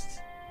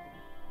rest.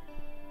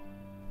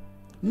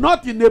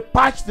 Not in a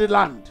parched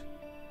land,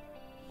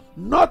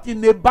 not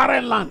in a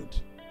barren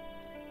land.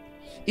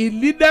 He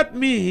leadeth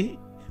me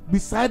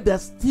beside the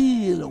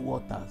still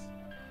waters.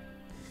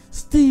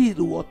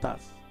 Still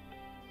waters.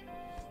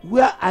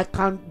 Where I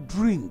can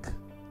drink.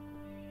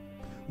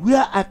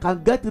 Where I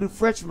can get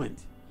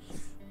refreshment.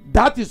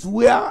 That is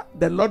where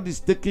the Lord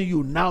is taking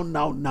you now.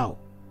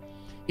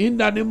 In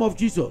the name of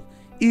Jesus.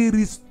 He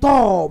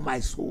restore my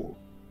soul.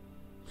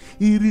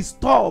 He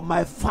restore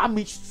my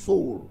famished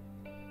soul.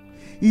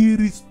 He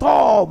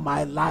restore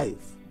my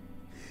life.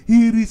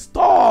 He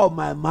restore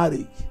my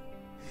marriage.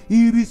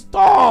 He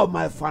restore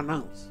my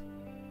finance.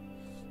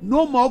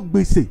 No more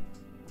gbese.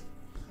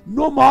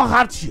 No more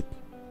hardship.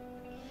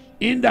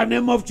 In the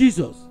name of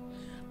Jesus.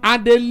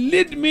 And they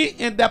lead me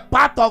in the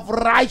path of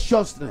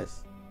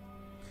righteousness.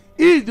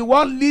 He is the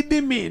one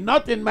leading me,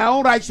 not in my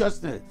own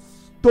righteousness.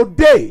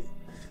 Today,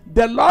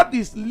 the Lord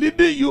is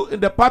leading you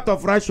in the path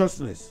of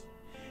righteousness.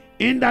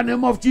 In the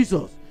name of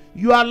Jesus.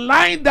 You are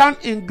lying down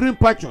in green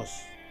pastures.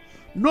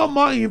 No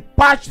more in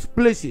parched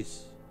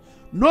places.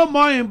 No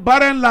more in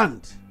barren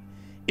land.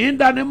 In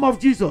the name of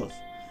Jesus.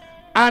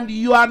 And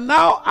you are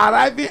now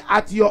arriving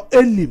at your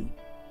Elim.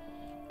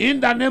 In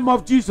the name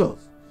of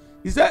Jesus.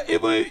 He said,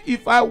 even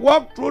if I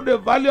walk through the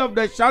valley of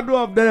the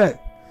shadow of death,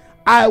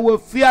 I will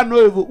fear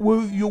no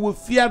evil. You will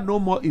fear no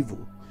more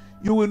evil.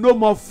 You will no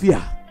more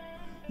fear.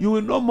 You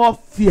will no more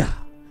fear.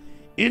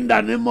 In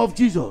the name of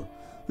Jesus.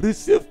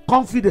 Receive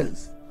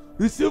confidence.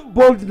 Receive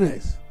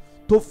boldness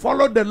to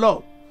follow the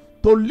Lord.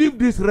 To live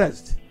this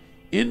rest.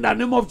 In the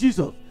name of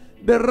Jesus.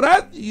 The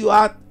rest you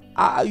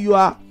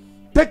are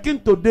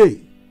taking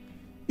today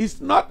is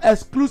not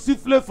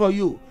exclusively for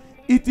you.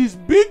 It is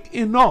big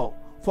enough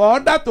for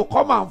others to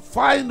come and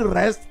find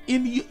rest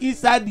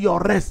inside your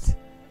rest.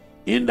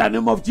 In the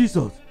name of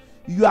Jesus.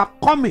 You are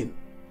coming.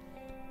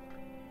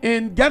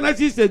 In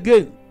Genesis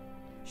again,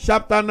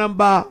 chapter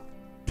number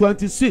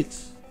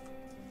 26.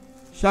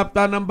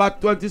 Chapter number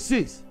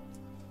 26.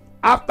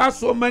 After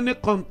so many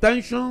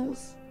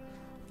contentions,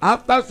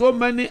 after so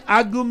many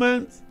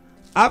arguments,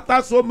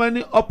 after so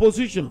many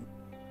opposition,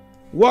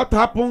 what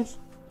happens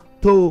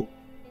to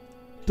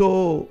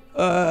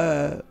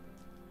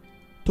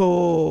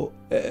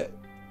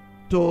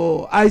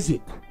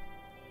Isaac?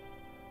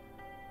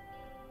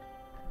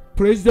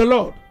 Praise the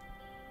Lord.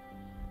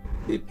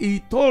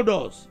 He told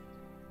us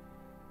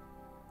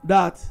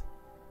that,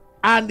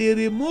 and he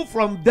removed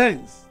from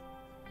thence,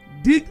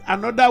 dig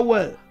another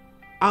well,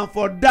 and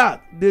for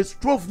that they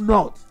strove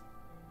not.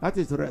 That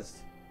is rest.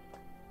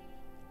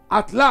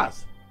 At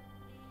last,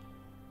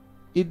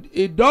 he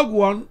dug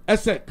one,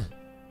 Esek.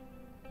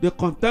 They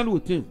contend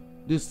with him.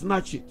 They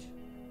snatch it.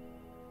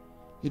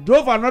 He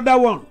drove another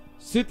one,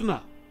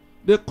 Sitna.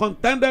 They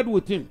contended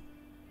with him.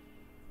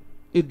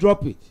 He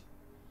dropped it.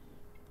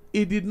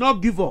 He did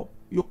not give up.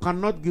 You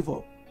cannot give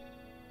up.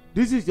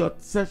 This is your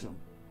session.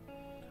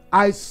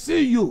 I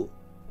see you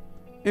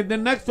in the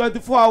next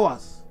 24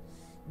 hours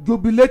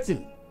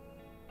jubilating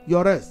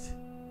your rest.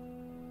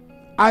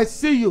 I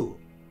see you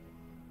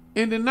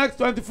in the next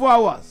 24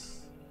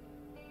 hours,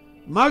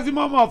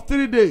 maximum of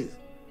 3 days,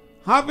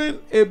 having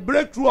a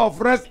breakthrough of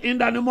rest in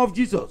the name of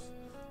Jesus.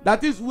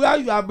 That is where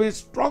you have been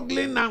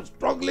struggling and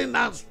struggling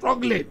and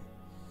struggling.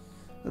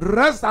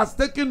 Rest has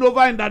taken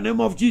over in the name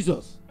of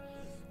Jesus.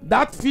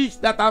 That fish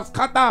that have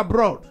scattered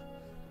abroad,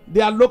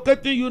 they are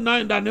locating you now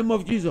in the name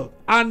of Jesus.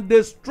 And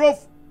they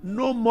strove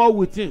no more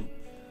with him.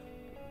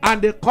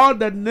 And they call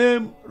the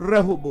name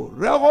Rehoboth.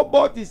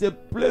 Rehoboth is a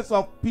place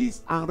of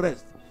peace and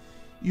rest.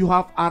 You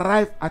have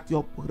arrived at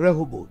your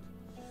Rehoboth.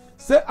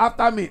 Say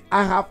after me,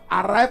 I have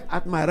arrived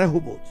at my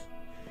Rehoboth.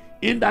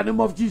 In the name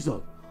of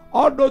Jesus.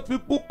 All those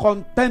people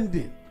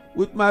contending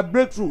with my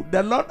breakthrough,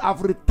 the Lord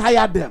have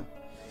retired them.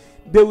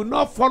 They will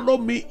not follow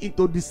me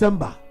into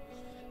December.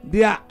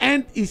 Their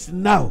end is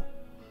now.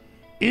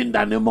 In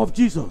the name of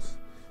Jesus.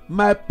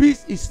 My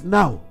peace is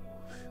now.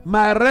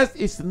 My rest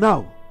is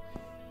now.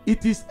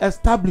 It is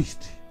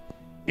established.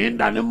 In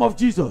the name of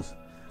Jesus.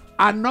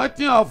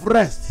 Anointing of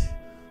rest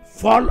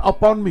fall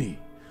upon me.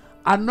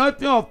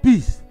 Anointing of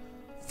peace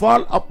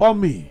fall upon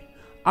me.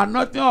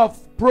 Anointing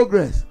of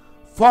progress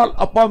fall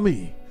upon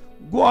me.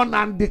 Go on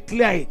and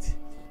declare it.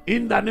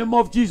 In the name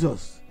of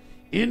Jesus.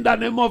 In the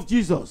name of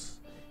Jesus.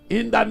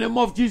 In the name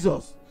of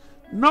Jesus.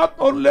 Not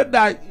only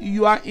that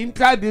you are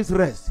inside this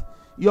rest,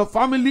 your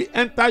family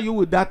enter you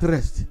with that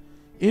rest.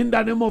 In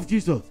the name of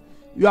Jesus.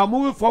 You are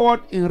moving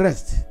forward in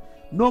rest.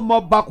 No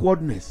more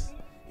backwardness.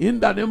 In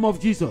the name of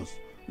Jesus.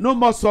 No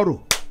more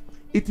sorrow.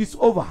 It is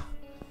over.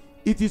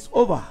 It is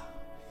over.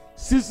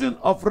 Season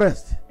of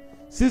rest.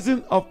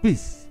 Season of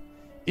peace.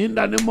 In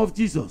the name of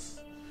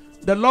Jesus.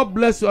 The Lord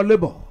bless your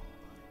labor.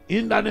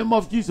 In the name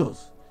of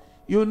Jesus.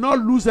 You will not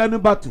lose any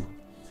battle.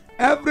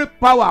 Every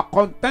power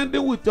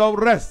contending with your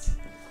rest,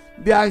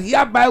 they are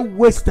hereby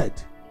wasted.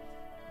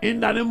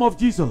 In the name of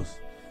Jesus.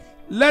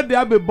 Let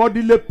there be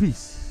bodily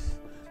peace.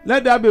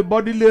 Let there be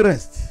bodily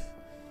rest.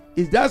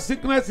 Is there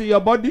sickness in your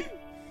body?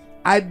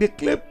 I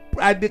declare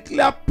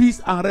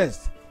peace and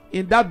rest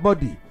in that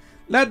body.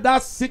 Let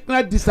that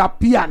sickness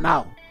disappear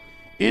now.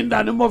 In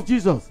the name of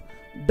Jesus.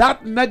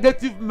 That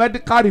negative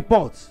medical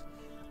report,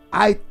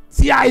 I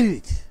tear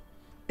it.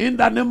 In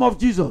the name of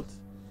Jesus.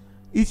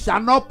 It shall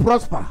not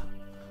prosper.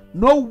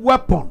 No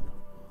weapon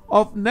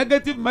of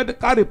negative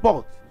medical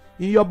report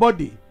in your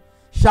body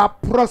shall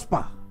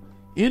prosper.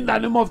 In the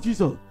name of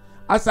Jesus.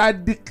 As I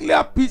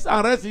declare peace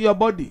and rest in your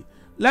body,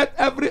 let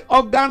every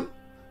organ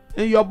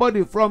in your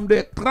body, from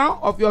the crown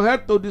of your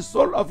head to the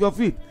sole of your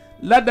feet,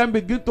 let them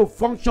begin to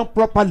function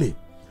properly.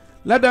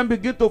 Let them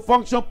begin to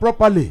function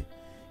properly.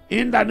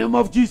 In the name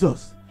of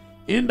Jesus.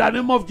 In the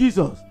name of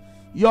Jesus.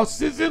 Your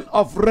season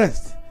of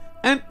rest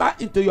enter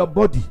into your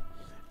body.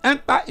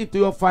 Enter into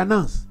your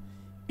finance.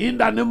 In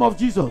the name of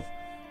Jesus.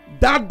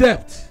 That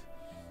debt,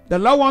 the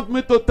Lord wants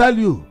me to tell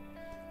you,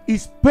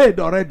 is paid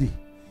already.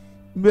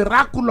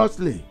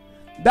 Miraculously.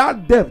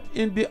 That debt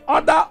in the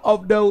order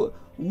of the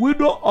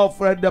widow of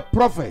the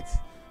prophet,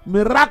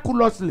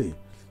 miraculously,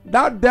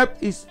 that debt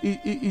is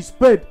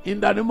paid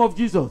in the name of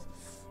Jesus.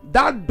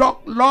 That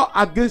law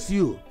against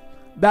you,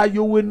 that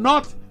you will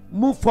not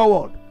move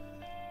forward,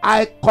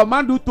 I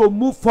command you to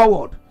move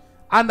forward.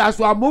 And as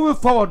you are moving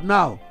forward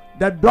now,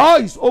 the door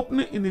is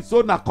opening in its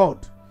own accord.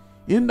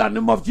 In the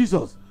name of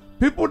Jesus.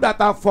 People that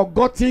have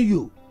forgotten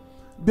you,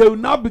 they will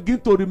now begin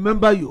to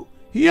remember you.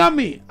 Hear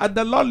me, as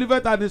the Lord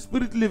liveth and the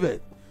Spirit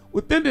liveth.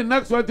 Within the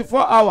next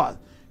 24 hours,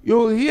 you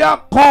will hear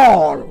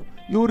call.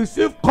 You will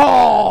receive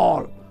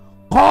call.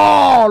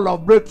 Call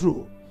of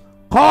breakthrough.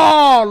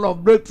 Call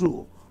of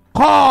breakthrough.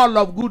 Call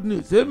of good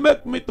news. Say,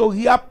 make me to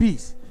hear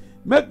peace.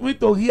 Make me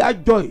to hear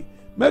joy.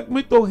 Make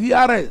me to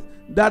hear rest.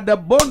 That the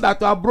bone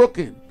that are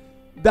broken,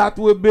 that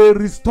will be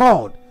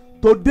restored.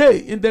 Today,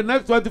 in the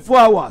next 24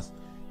 hours,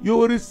 you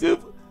will receive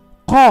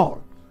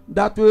call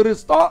that will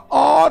restore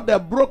all the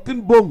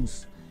broken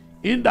bones.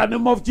 In the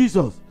name of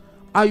Jesus.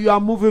 And you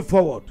are moving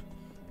forward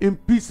in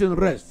peace and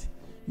rest.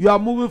 You are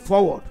moving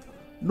forward.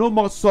 No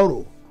more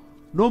sorrow.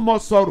 No more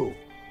sorrow.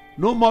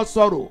 No more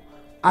sorrow.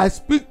 I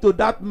speak to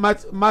that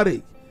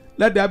marriage.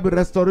 Let there be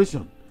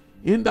restoration.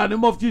 In the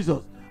name of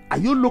Jesus. Are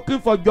you looking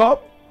for a job?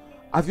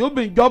 Have you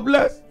been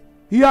jobless?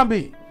 Hear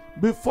me.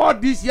 Before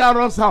this year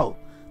runs out,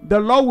 the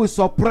Lord will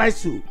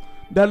surprise you.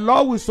 The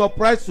Lord will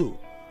surprise you.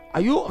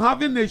 Are you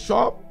having a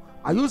shop?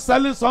 Are you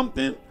selling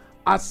something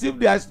as if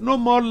there is no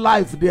more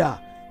life there?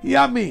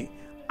 Hear me.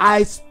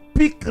 I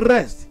speak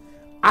rest.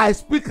 I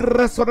speak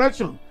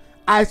resurrection.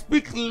 I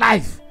speak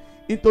life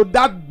into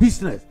that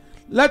business.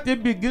 Let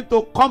it begin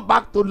to come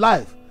back to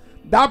life.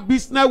 That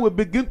business will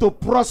begin to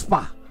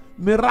prosper.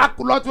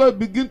 Miraculous will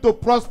begin to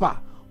prosper.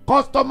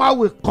 Customer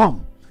will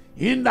come.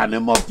 In the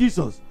name of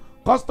Jesus.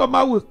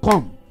 Customer will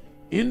come.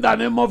 In the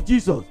name of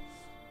Jesus.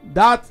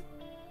 That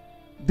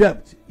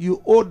debt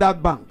you owe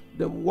that bank,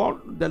 the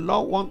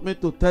Lord wants me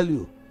to tell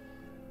you,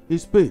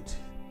 is paid.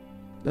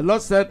 The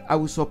Lord said, I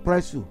will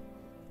surprise you.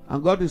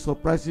 And God is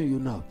surprising you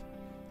now.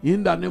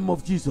 In the name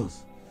of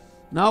Jesus.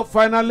 Now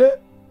finally,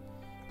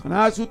 can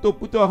I ask you to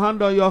put your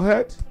hand on your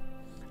head?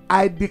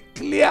 I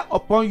declare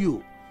upon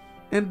you,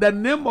 in the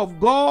name of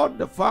God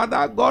the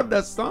Father, God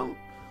the Son,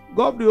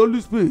 God the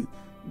Holy Spirit,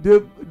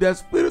 the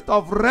spirit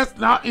of rest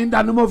now in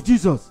the name of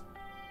Jesus.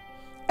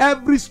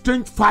 Every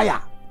strange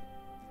fire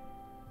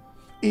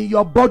in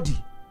your body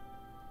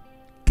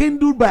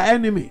kindled by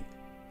enemy,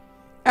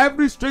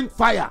 every strange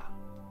fire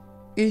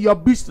in your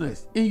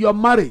business, in your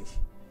marriage,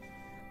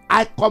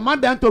 I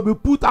command them to be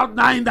put out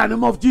now in the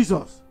name of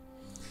Jesus.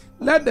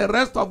 Let the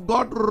rest of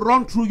God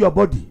run through your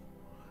body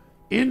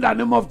in the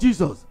name of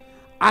Jesus.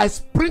 I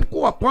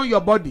sprinkle upon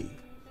your body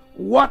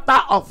water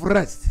of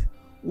rest,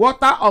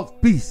 water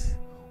of peace,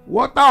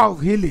 water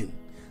of healing.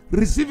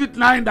 Receive it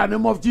now in the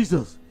name of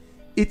Jesus.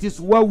 It is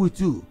well with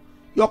you.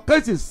 Your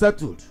case is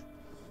settled.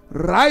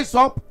 Rise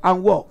up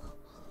and walk.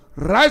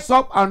 Rise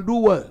up and do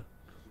well.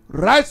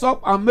 Rise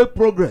up and make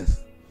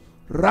progress.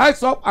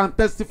 Rise up and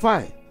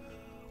testify.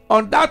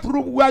 On that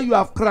room where you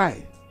have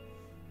cried,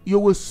 you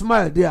will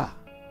smile there.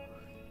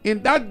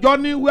 In that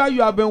journey where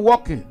you have been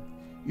walking,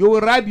 you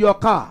will ride your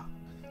car.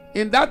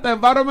 In that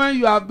environment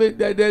you have been,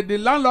 the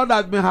landlord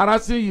has been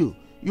harassing you,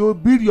 you will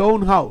build your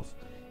own house.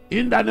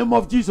 In the name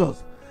of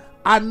Jesus.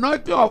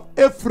 Anointing of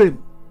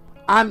Ephraim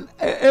and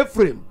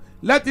Ephraim,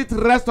 let it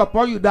rest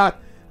upon you, that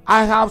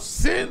I have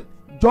seen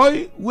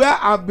joy where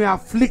I have been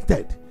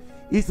afflicted.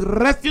 It's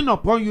resting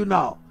upon you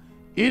now.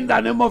 In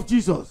the name of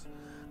Jesus.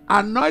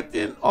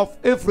 Anointing of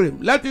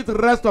Ephraim, let it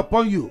rest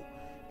upon you.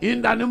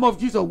 In the name of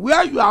Jesus.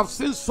 Where you have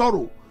seen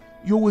sorrow,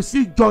 you will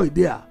see joy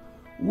there.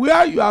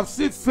 Where you have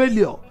seen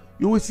failure,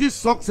 you will see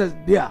success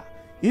there.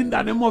 In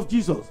the name of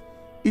Jesus.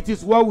 It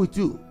is well with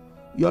you.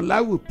 Your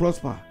life will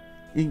prosper.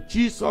 In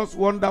Jesus'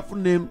 wonderful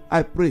name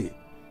I pray.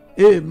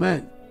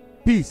 Amen.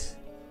 Peace,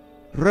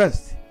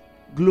 rest,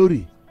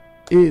 glory.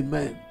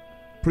 Amen.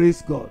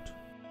 Praise God.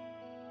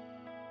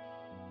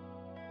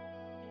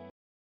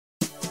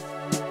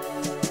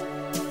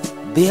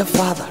 Dear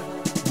father,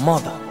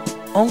 mother,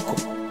 uncle,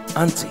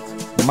 auntie,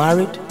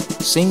 married,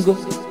 single,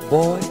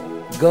 boy,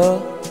 girl,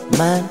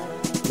 man,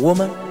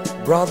 woman,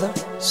 brother,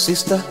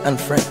 sister, and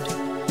friend,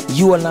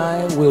 you and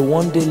I will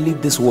one day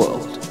leave this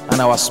world, and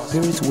our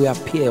spirit will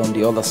appear on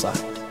the other side.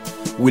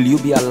 Will you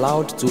be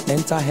allowed to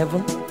enter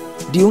heaven?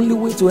 The only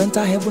way to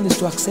enter heaven is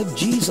to accept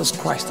Jesus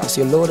Christ as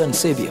your Lord and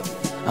Savior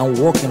and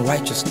walk in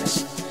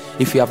righteousness.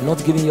 If you have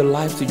not given your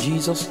life to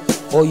Jesus,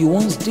 or you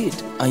once did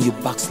and you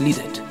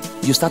backslided,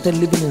 you started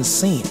living in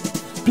sin,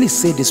 please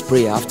say this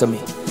prayer after me.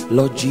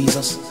 Lord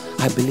Jesus,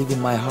 I believe in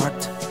my heart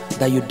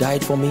that you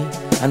died for me,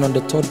 and on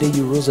the third day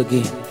you rose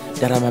again,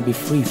 that I might be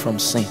free from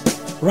sin.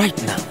 Right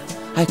now,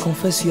 I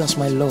confess you as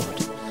my Lord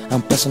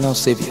and personal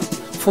Savior.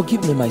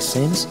 Forgive me my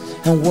sins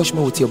and wash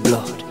me with your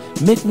blood.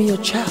 Make me your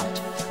child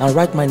and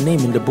write my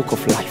name in the book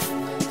of life.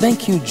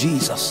 Thank you,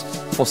 Jesus,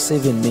 for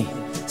saving me.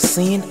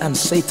 Sin and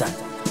Satan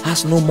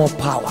has no more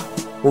power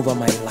over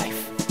my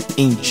life.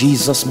 In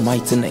Jesus'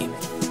 mighty name.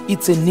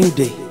 It's a new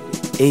day.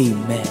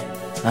 Amen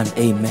and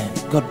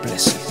amen. God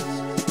bless you.